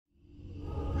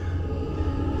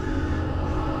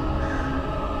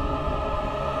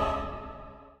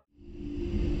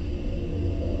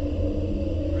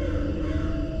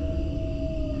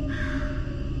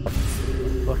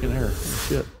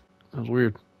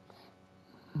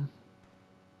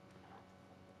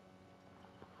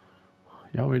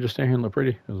Y'all we just stand here and look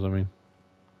pretty, because I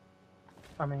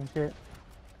mean, shit.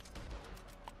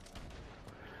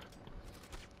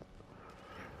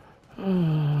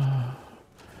 oh,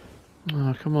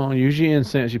 come on, use your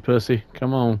incense, you pussy.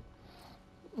 Come on.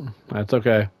 That's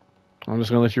okay. I'm just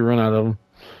gonna let you run out of them.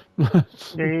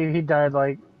 Yeah, he died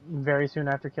like very soon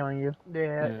after killing you. Yeah,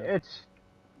 Yeah. it's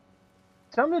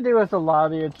something to do with the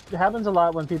lobby. It happens a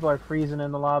lot when people are freezing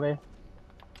in the lobby.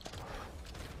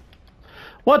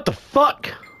 What the fuck?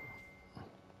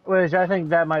 Which I think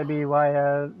that might be why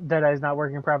Deadeye's not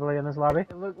working properly in this lobby.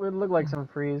 It look like some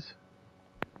freeze.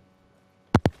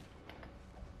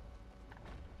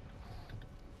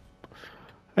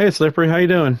 Hey, Slippery, how you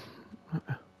doing?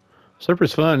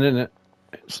 Slippery's fun, isn't it?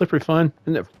 Slippery fun?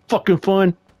 Isn't it fucking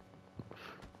fun?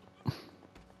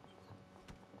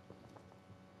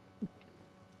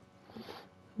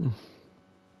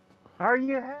 Are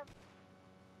you happy?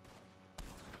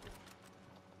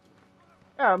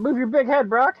 Yeah, move your big head,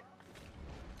 Brock.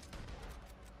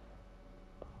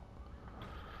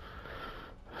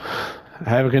 I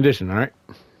have a condition, all right?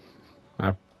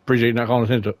 I appreciate you not calling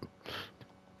attention to it.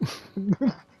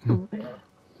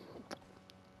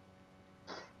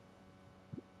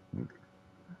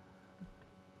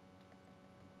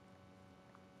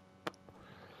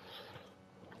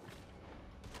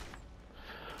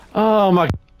 Oh my.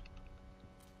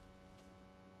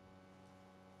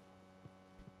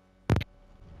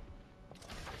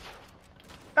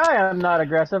 I am not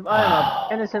aggressive. I am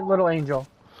an innocent little angel.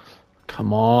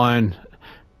 Come on.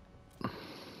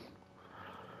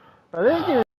 But this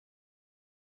dude.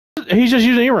 He's just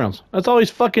using E-rounds. That's all he's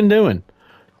fucking doing.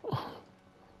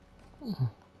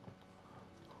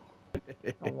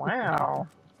 Wow.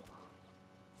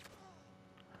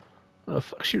 Oh,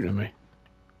 fuck shooting at me.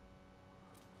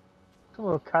 A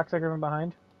little cocksucker from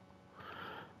behind.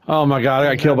 Oh my god,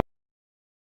 I got killed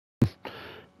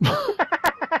by...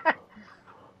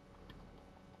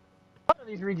 What are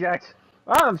these rejects?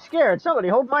 Oh, I'm scared. Somebody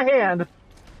hold my hand.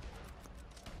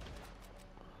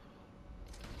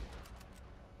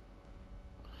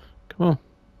 Come on.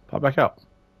 Pop back out.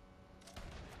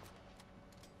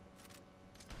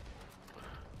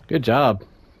 Good job.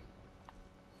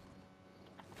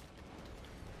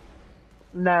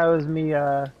 That was me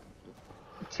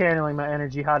channeling my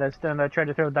energy hottest, and I tried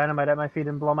to throw dynamite at my feet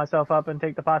and blow myself up and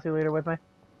take the posse leader with me.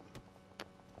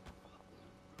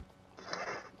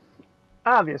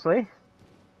 Obviously.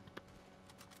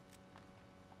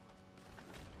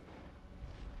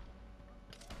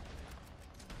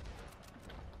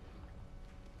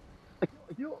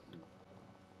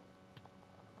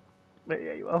 But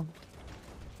yeah, you will.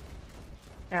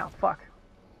 Ow, fuck.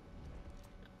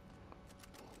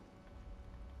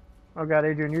 Oh god,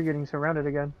 Adrian, you're getting surrounded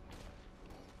again.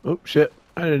 Oh shit.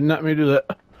 I did not mean to do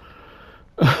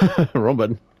that. Wrong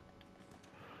button.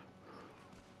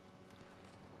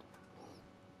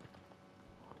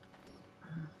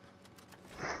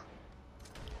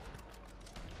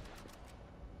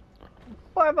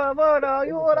 Por favor,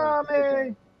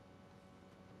 ayúdame!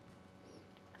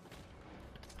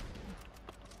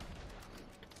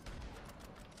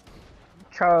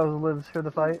 Charles lives for the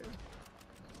fight.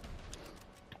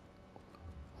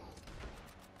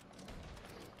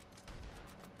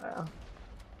 Oh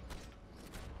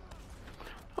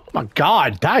my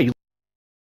god, die.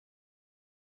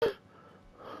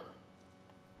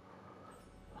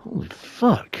 Holy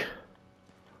fuck.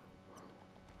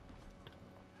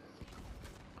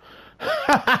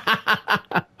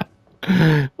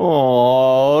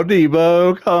 Oh,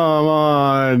 Debo, come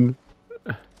on.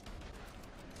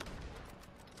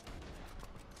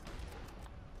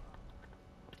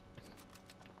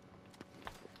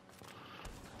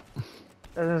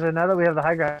 And now that we have the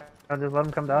high ground, just let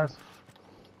them come to us.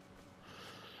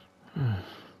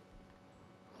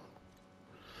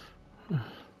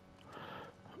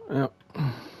 Yep.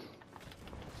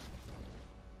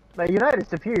 The United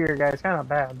Superior guy is kind of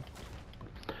bad.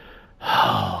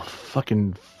 Oh,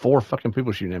 fucking 4 fucking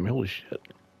people shooting at me. Holy shit.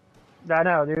 I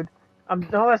know, dude.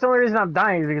 No, that's the only reason I'm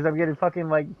dying is because I'm getting fucking,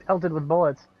 like, pelted with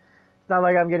bullets. It's not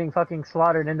like I'm getting fucking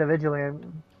slaughtered individually.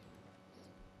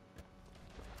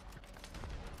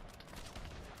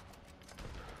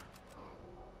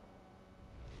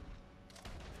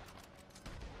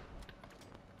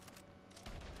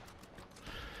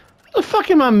 How the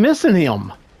fuck am I missing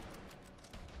him?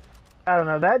 I don't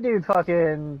know. That dude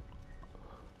fucking...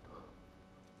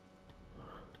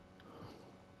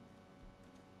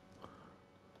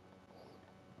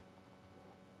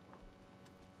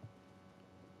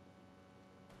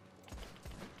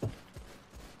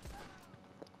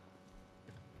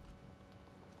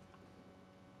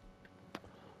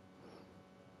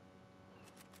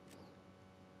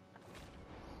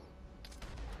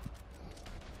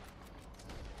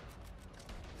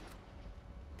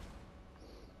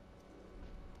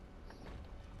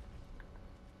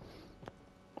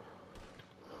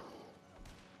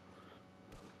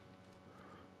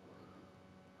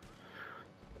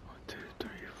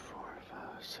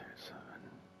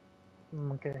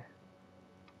 Okay.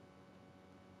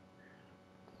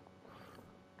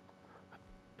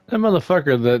 That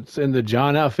motherfucker that's in the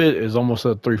John outfit is almost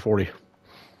a 340.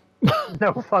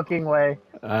 No fucking way.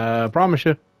 I promise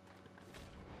you.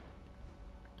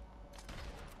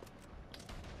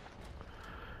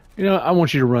 You know, I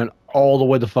want you to run all the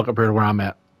way the fuck up here to where I'm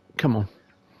at. Come on.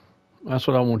 That's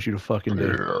what I want you to fucking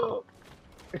do.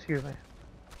 Excuse me.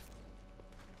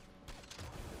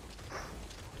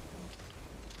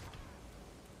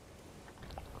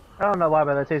 I don't know why,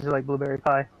 but that tasted like blueberry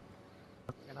pie.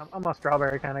 I'm a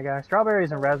strawberry kind of guy.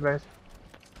 Strawberries and raspberries.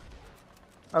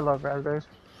 I love raspberries.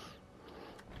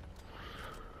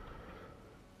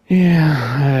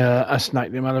 Yeah, I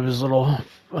sniped him out of his little...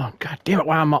 Oh, God damn it,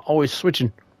 why am I always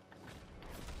switching?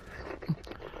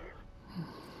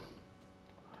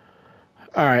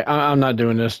 Alright, I'm not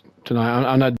doing this tonight.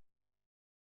 I'm not...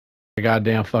 A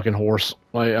goddamn fucking horse.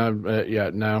 Like, yeah,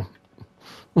 no.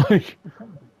 Like...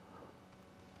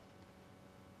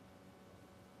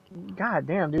 God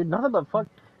damn, dude. Nothing but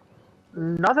fucking.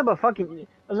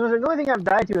 I was gonna say, the only thing I've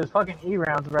died to is fucking E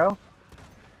rounds, bro.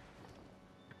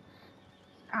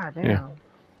 God damn. Yeah.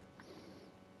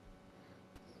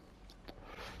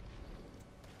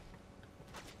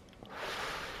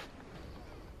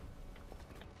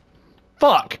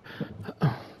 Fuck!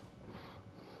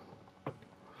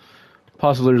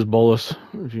 Possibly there's Bolus,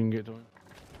 if you can get to him.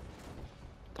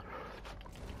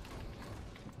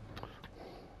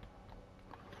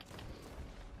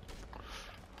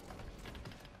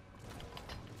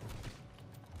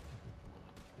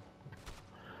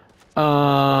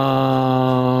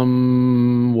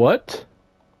 What?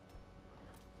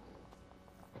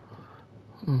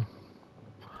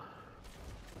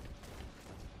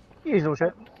 Usual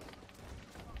shit.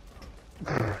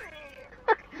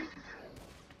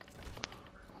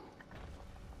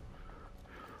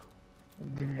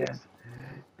 Yes.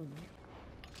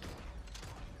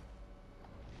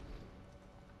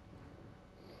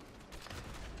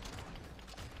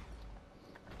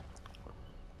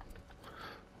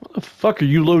 What the fuck are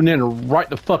you loading in right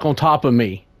the fuck on top of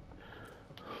me?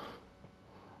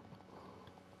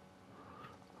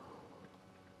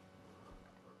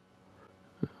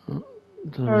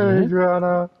 Hey,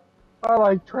 Adriana. I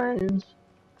like trains.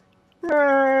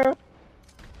 Yeah.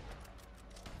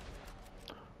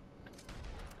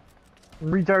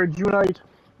 Retards unite.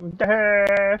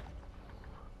 Yeah.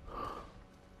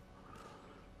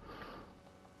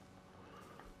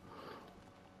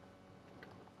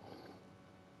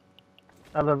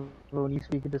 I love when you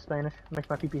speak into Spanish. It makes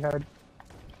my pee-pee hard.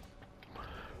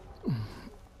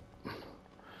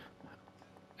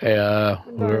 Hey,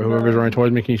 whoever's running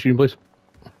towards me, can you shoot him, please?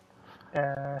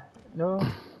 No.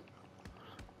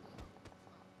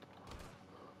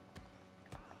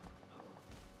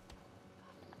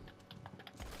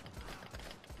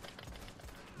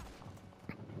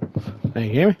 Hey,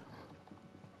 you hear me?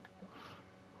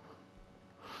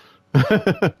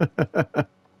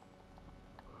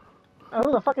 Oh,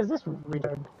 who the fuck is this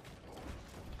retard?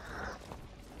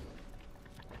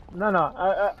 No,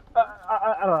 I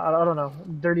don't know.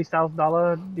 Dirty South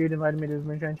Dollar dude invited me to his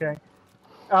moonshine shack.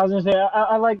 I was gonna say,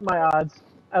 I like my odds.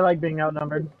 I like being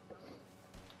outnumbered.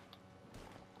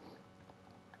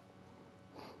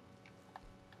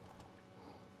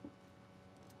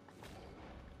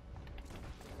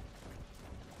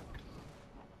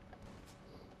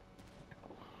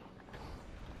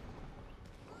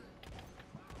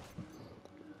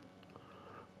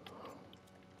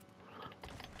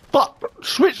 Fuck!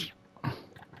 Switch!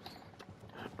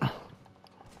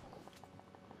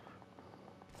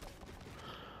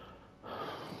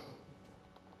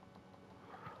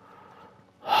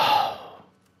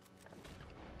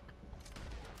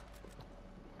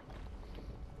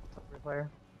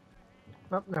 Player.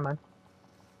 Oh, never mind.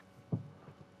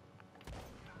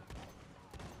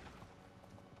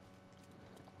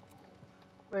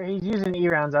 Wait, he's using E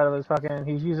rounds out of his fucking.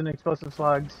 He's using explosive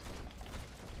slugs.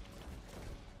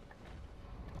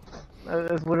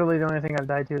 That's literally the only thing I've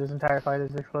died to this entire fight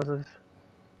is explosives.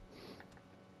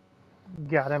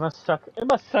 God, it must suck. It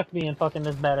must suck being fucking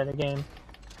this bad at a game.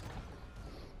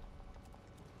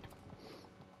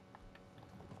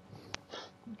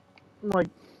 Like,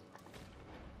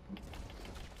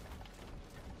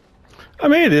 I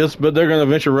mean, it is, but they're gonna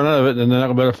eventually run out of it, and they're not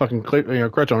gonna be able to fucking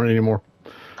crutch on it anymore.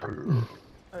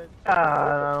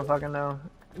 I don't fucking know.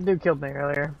 Dude killed me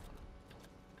earlier.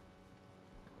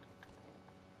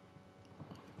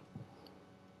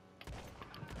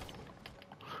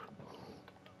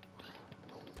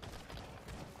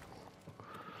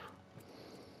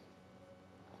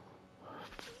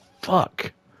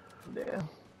 Fuck. Yeah.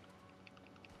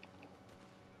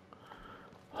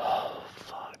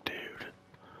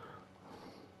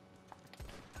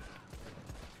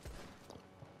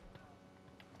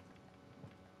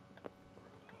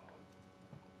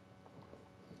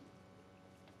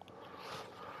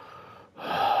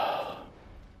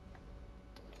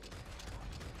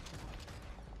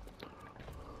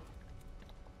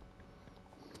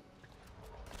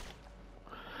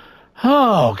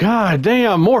 Oh, god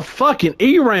damn, more fucking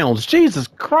E rounds. Jesus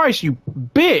Christ, you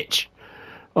bitch.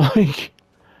 Like,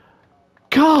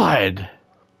 God.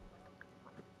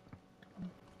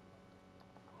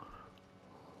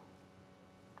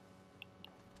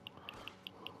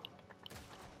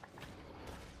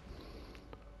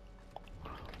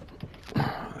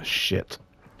 Shit.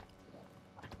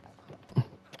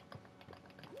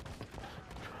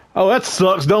 Oh, that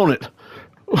sucks, don't it?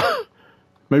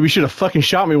 Maybe you should have fucking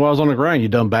shot me while I was on the ground, you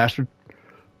dumb bastard.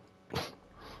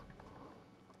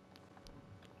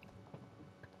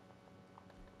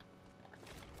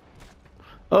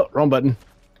 Oh, wrong button.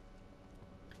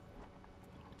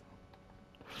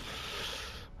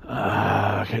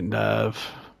 I can't dive.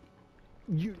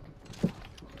 You.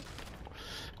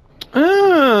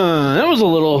 That was a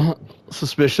little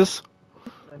suspicious.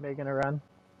 They're making a run.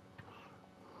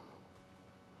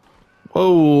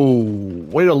 Whoa,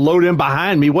 way to load in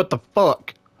behind me. What the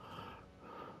fuck?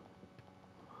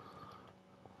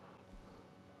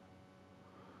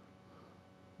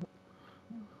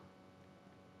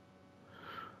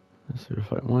 Let's see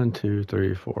if I 1, 2,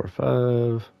 3, 4,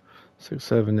 5, 6,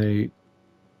 7, 8,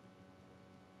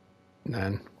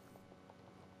 9.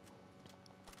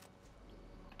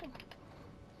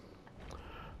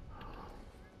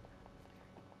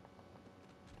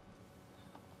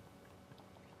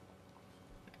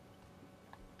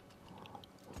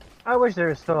 I wish there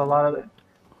was still a lot of it.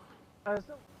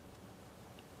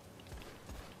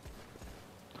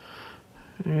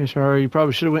 Hey, sorry, you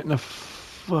probably should have went in a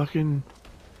fucking...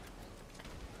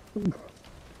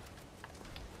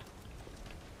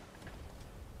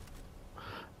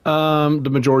 The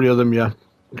majority of them, yeah.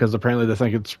 Because apparently they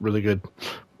think it's really good.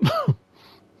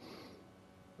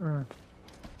 Who's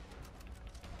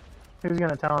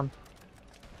gonna tell him?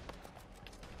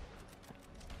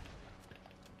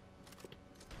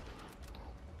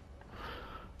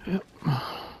 Yep.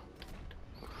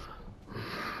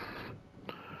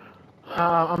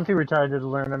 I'm too retarded to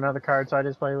learn another card, so I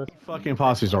just play with Fucking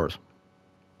posse stars.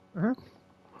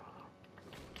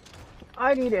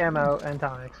 I need ammo and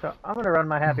tonics, so I'm gonna run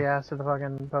my happy ass to the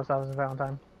fucking post office in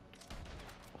Valentine.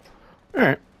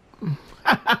 Alright.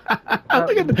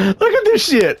 Look at this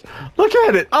shit. Look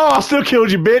at it. Oh, I still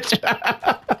killed you, bitch.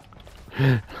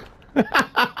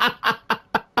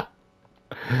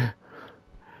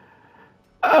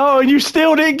 Oh, you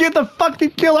still didn't get the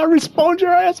fucking kill. I respawned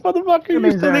your ass, motherfucker.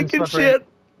 You still didn't get shit.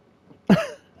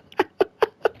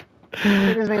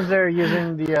 It just means they're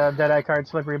using the Deadeye card,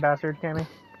 Slippery Bastard, Cammy.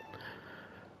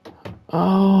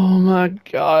 Oh my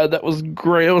god, that was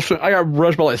great. I got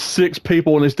rushed by like 6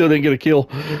 people and they still didn't get a kill.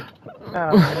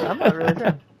 I'm not really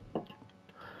sure.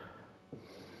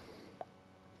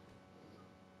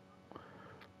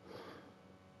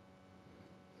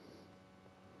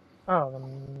 Oh,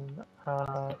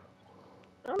 I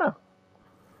don't know.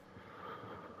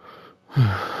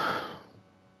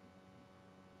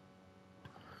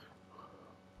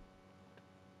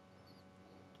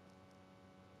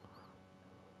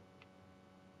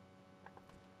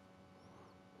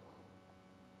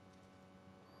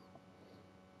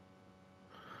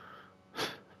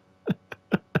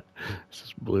 It's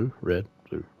just blue, red,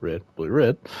 blue, red, blue,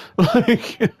 red.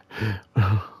 Like,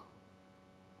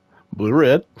 blue,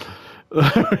 red.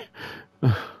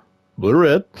 Blue,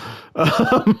 red.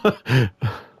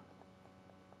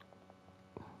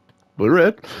 Blue,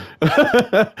 red.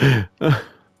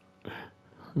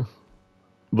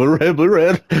 Blue, red, blue,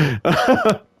 red.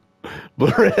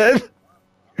 Blue, red.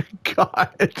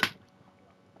 God.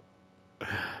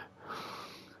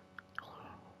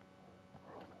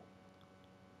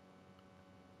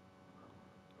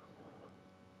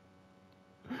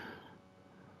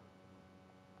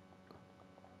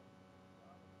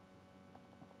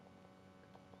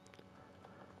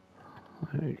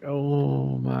 Like,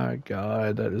 oh my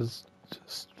god, that is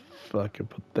just fucking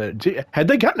pathetic. Gee, had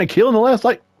they gotten a kill in the last,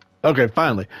 like, okay,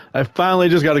 finally. I finally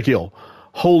just got a kill.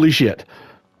 Holy shit.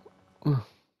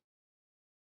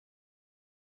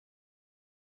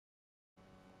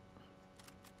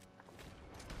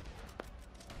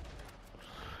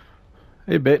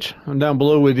 Hey, bitch, I'm down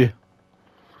below with you.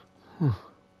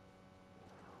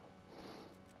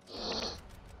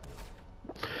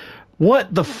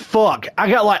 What the fuck? I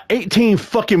got like 18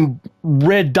 fucking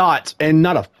red dots and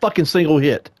not a fucking single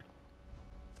hit.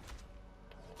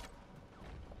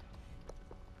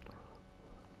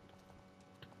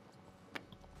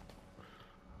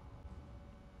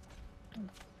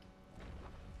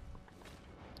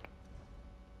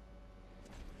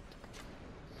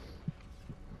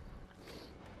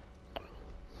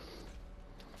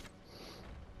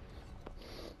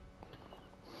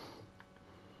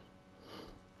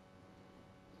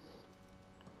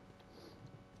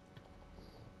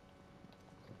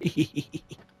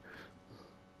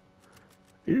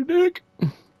 You dick.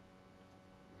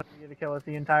 You to kill us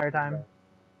the entire time.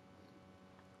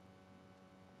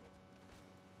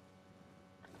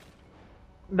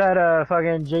 That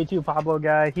fucking J2 Pablo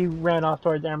guy, he ran off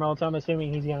towards Emerald, so I'm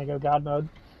assuming he's gonna go God mode.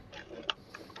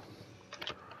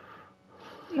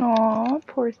 Aw,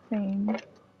 poor thing.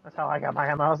 That's how I got my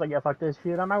ammo. I was like, yeah, fuck this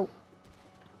shit, I'm out.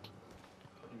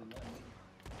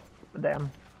 Damn.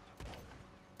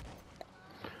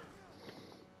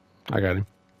 I got him.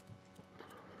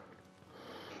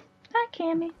 Hi,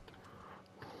 Cammy.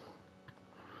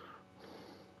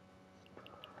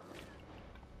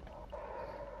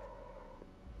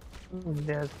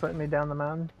 Yeah, it's putting me down the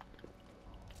mountain.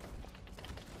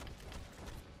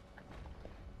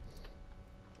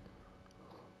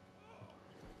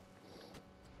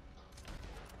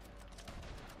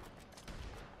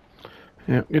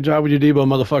 Yeah, good job with your Debo,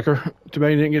 motherfucker. Too bad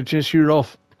you didn't get a chance to shoot it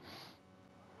off.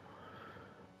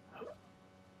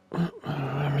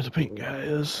 Where the pink guy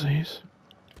is, he's...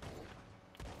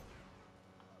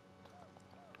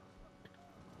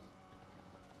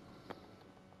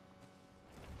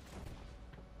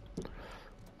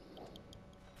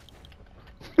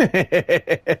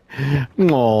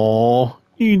 Aww,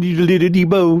 you need a little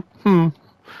Debo.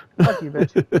 Fuck you,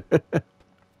 bitch.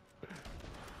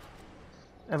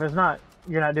 If it's not,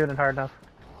 you're not doing it hard enough.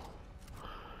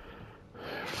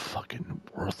 Fucking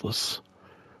worthless.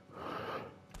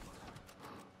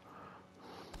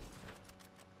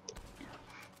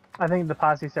 I think the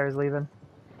posse star's leaving.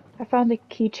 I found a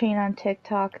keychain on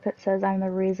TikTok that says I'm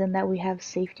the reason that we have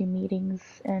safety meetings,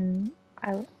 and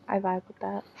I vibe with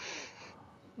that.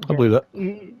 I believe that.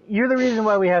 You're the reason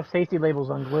why we have safety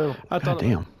labels on glue. God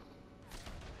damn.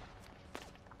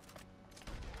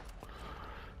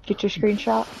 Get your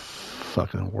screenshot?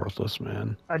 Fucking worthless,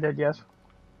 man. I did, yes.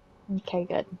 Okay,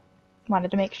 good. Wanted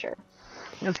to make sure.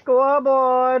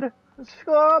 Scoreboard!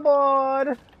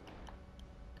 Scoreboard!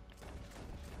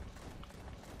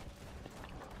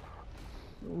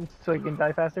 So you can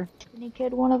die faster? Any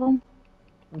kid, one of them?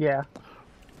 Yeah.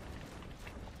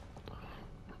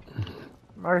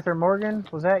 Arthur Morgan,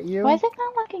 was that you? Why is it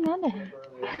not looking onto him?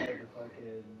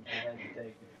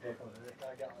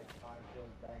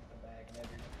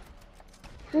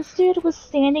 This dude was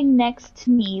standing next to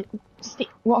me,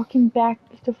 walking back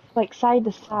to like side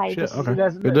to side. Shit, okay.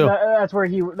 Good deal. That's where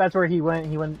he went.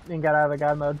 He went and got out of the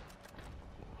God mode.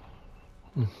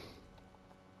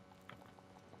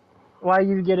 Why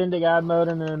you get into God mode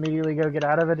and then immediately go get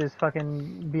out of it is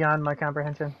fucking beyond my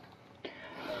comprehension.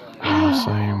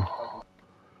 Same.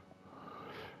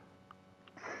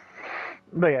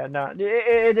 But yeah, no,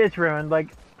 it's ruined.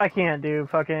 Like, I can't do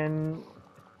fucking...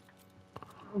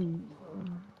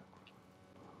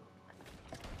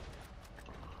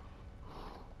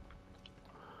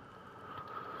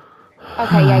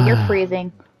 Okay, yeah, you're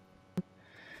freezing.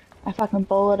 I fucking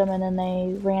bullied them and then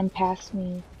they ran past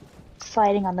me,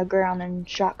 sliding on the ground and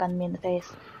shotgunned me in the face.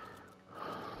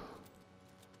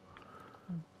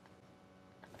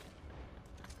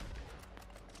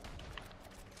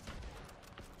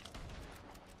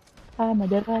 I'm a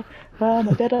dead-eye. I'm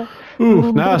a dead-eye.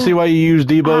 Ooh, now I see why you use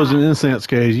Debo's and incense,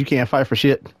 cause you can't fight for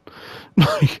shit.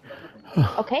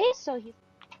 Okay, so he's...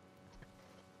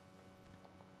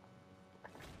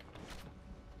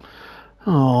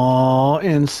 Oh,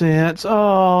 incense.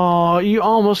 Oh, you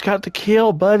almost got the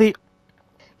kill, buddy.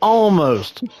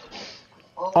 Almost.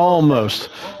 Almost.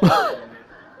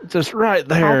 Just right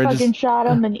there. I fucking shot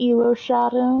him and Elo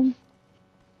shot him.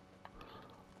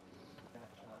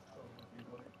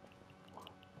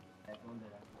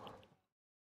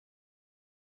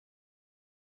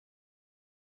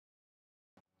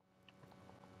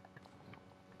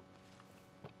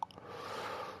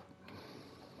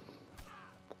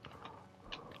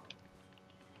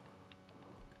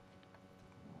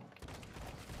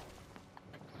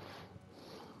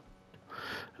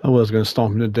 I was going to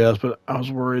stomp him to death, but I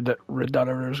was worried that red dot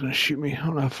over there was going to shoot me. I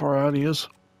don't know how far out he is.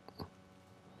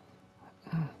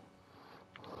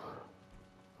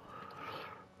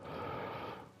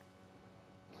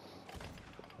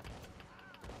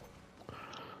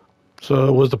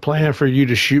 So was the plan for you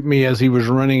to shoot me as he was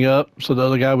running up so the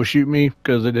other guy would shoot me?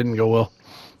 Because it didn't go well.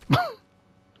 Look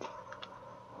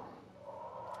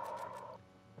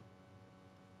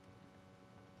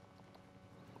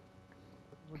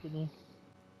at me.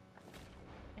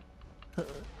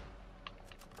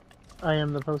 I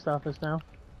am the post office now.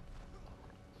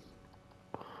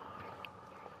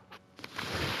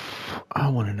 I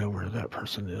want to know where that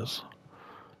person is.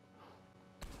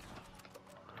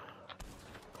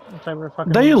 Looks like we're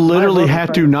fucking They literally have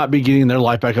to fighting. not be getting their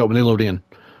life back up when they load in.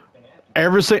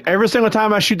 every single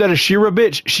time I shoot that Ashira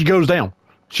bitch, she goes down.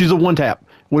 She's a one tap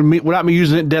without me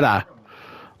using it dead eye.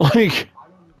 Like,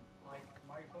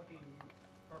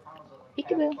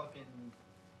 Peekaboo.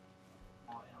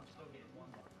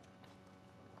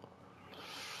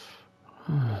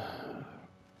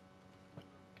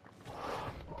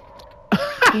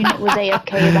 Unit was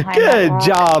AFK behind that good rock.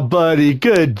 job, buddy.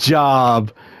 Good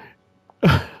job.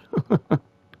 Some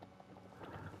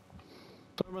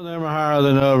of them are higher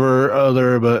than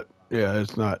other, but yeah,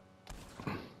 it's not.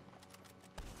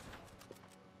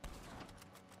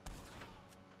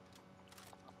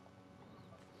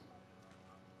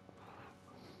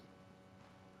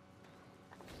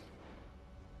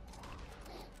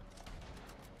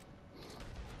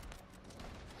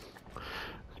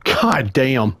 God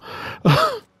damn.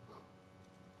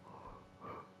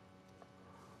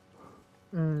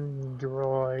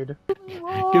 Droid.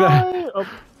 Get out. Oh.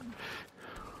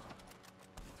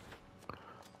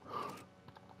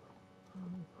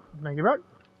 Thank you, Rock.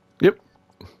 Yep.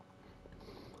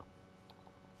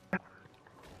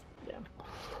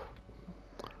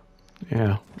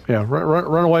 Yeah. Yeah.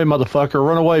 Run away, motherfucker.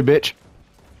 Run away, bitch.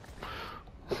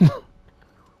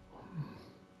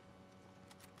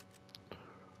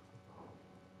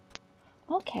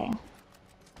 Okay.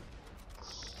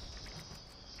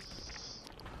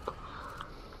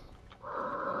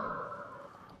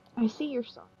 I see your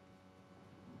son.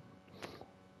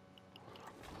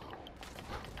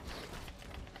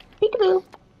 Peekaboo.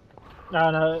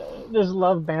 No, this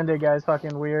Love Bandit guy's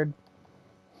fucking weird.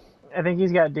 I think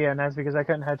he's got DNS because I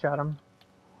couldn't headshot him.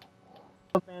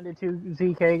 Love Bandit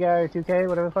 2ZK guy or 2K,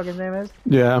 whatever the fuck his name is,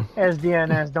 Yeah. has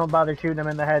DNS. Don't bother shooting him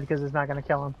in the head because it's not gonna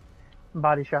kill him.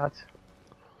 Body shots.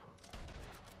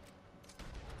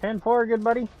 10-4, good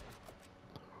buddy.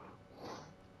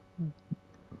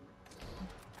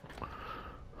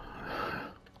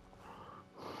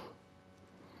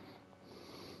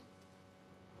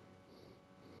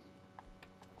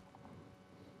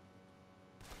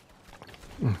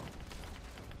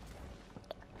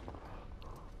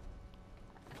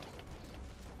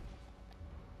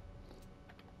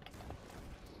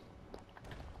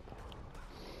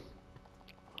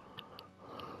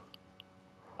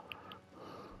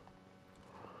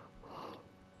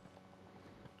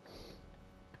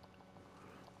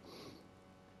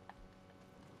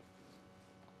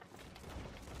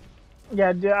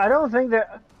 Yeah, dude, I don't think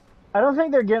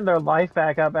they're getting their life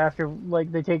back up after like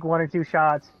they take 1 or 2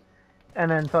 shots and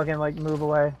then fucking like move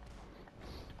away.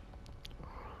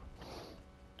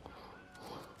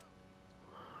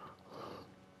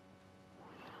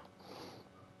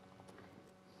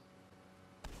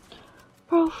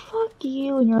 Bro, fuck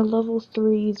you and your level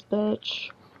 3s,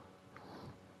 bitch.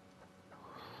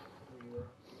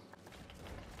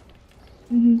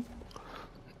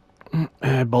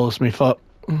 Bolus me, fuck.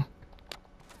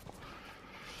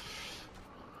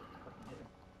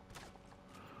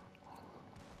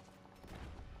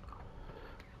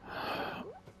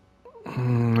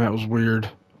 That was weird.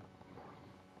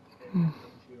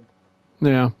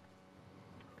 Yeah.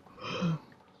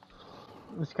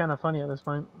 It's kind of funny at this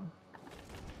point.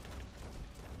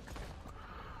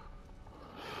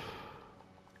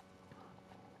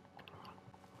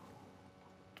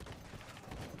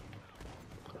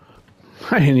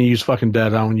 I didn't use fucking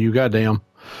dead on you, goddamn.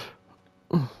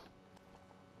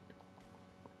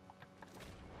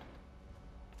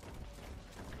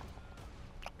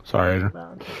 Sorry,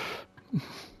 Adrian.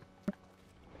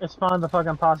 It spawned the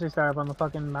fucking posse star up on the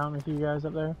fucking mountain with you guys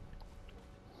up there.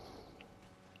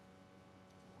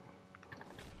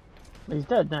 He's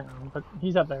dead now, but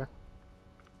he's up there.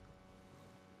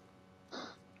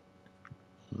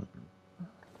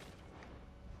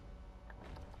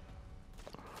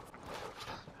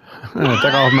 I'm gonna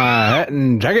take off my hat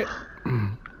and jacket.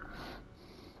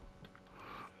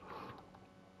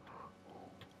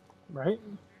 Right?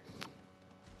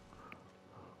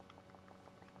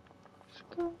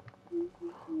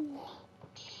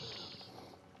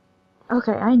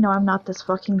 Okay, I know I'm not this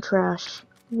fucking trash.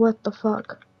 What the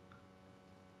fuck?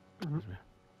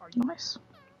 Nice.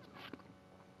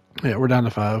 Yeah, we're down to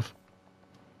 5.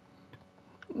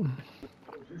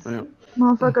 Yeah.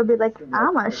 Motherfucker be like,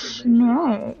 I'm a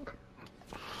snake.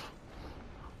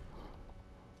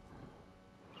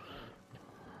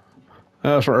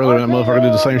 That's right, earlier that motherfucker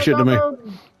did the same shit to me.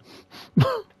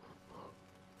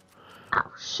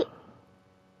 Oh, shit.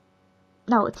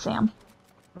 No, it's Sam.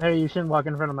 Hey, you shouldn't walk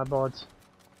in front of my bullets.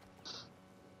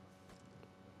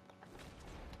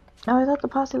 Oh, I thought the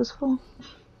posse was full.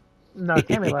 No,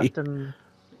 Cammy left and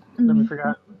then we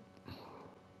forgot.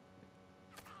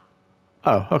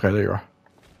 Oh, okay, there you are.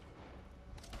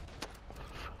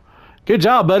 Good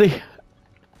job, buddy.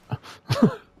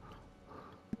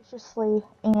 Viciously,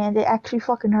 and it actually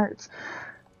fucking hurts.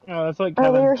 Oh, that's like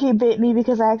Kevin. Earlier he bit me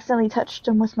because I accidentally touched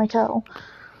him with my toe.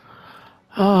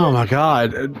 Oh my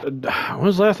god. When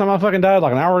was the last time I fucking died?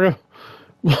 Like an hour ago?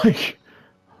 Like,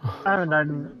 I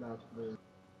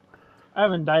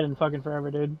haven't died in fucking forever,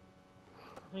 dude.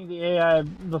 I think the AI,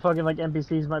 the fucking like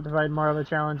NPCs might provide more of a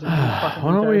challenge than these fucking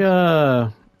why don't we,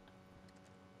 retards.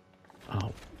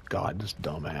 Oh god, this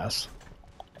dumbass.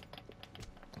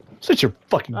 Sit your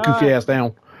fucking goofy ass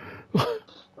down.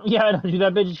 Yeah, I know, dude,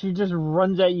 that bitch, she just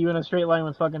runs at you in a straight line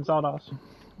with fucking sawdust.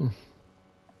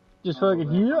 Just fucking,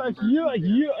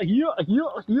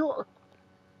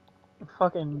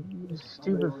 fucking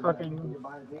stupid fucking.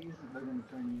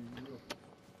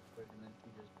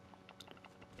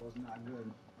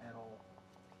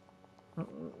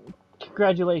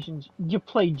 Congratulations, you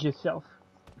played yourself.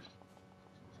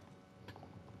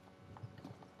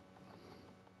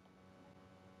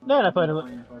 Then I played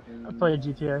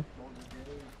GTA.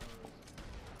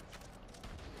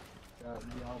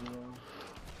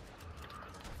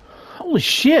 Holy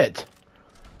shit.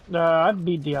 I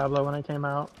beat Diablo when it came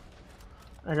out.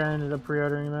 I ended up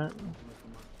pre-ordering that.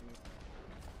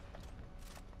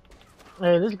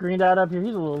 Hey, this green dad up here,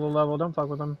 he's a little low level. Don't fuck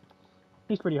with him.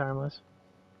 He's pretty harmless.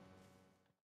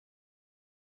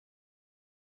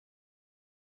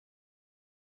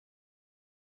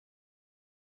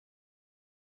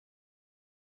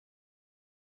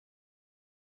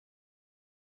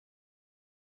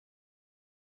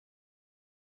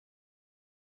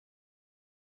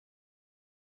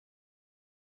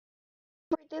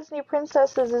 Disney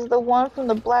Princesses is the one from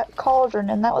the Black Cauldron,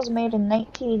 and that was made in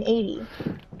 1980.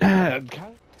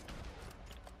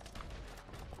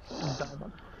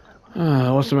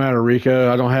 What's the matter,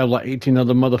 Rico? I don't have like 18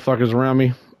 other motherfuckers around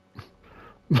me.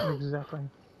 Exactly.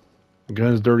 The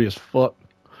gun's dirty as fuck.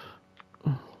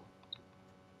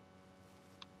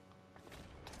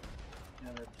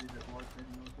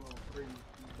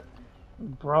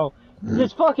 Bro,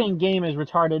 this fucking game is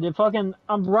retarded. It fucking,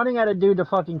 I'm running at a dude to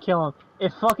fucking kill him.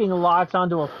 It fucking locks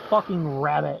onto a fucking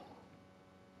rabbit.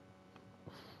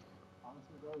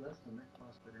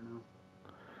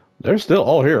 They're still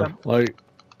all here. Yep. Like,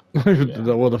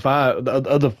 Yeah. well, the five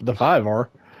are.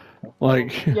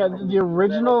 Like, Yeah, the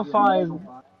original 5.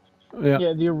 yeah.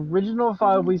 Yeah, the original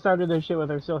 5 we started their shit with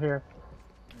are still here.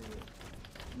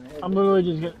 I'm literally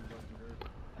just getting.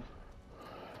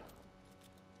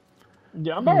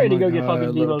 Yeah, I'm about ready to go get fucking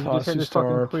Devos and just hit this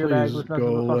fucking clear bag with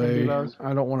nothing but fucking Devos.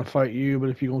 I don't want to fight you, but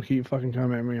if you're gonna keep fucking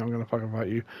coming at me, I'm gonna fucking fight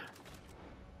you.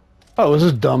 Oh, this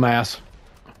is dumbass.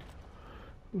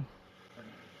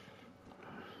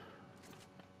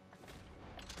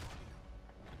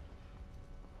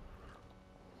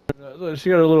 She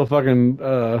got a little fucking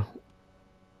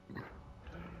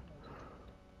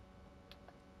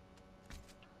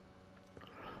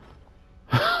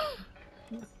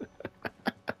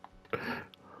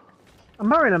I'm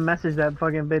about ready to message that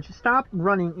fucking bitch. Stop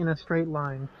running in a straight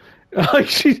line. like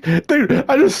dude,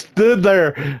 I just stood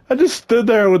there. I just stood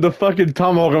there with the fucking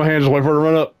tomahawk in my hand, just waiting for her to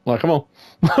run up. Like, come on.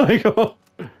 Like, come on.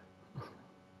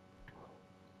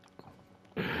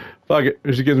 Fuck it.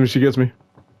 If she gets me, she gets me.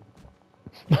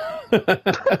 No,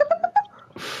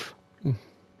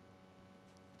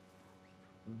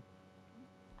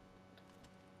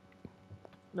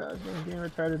 it's being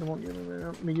retarded. Won't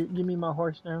give me my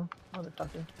horse now,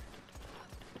 motherfucker.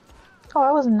 Oh,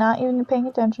 I was not even paying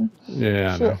attention.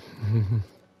 Yeah, I Shit. know.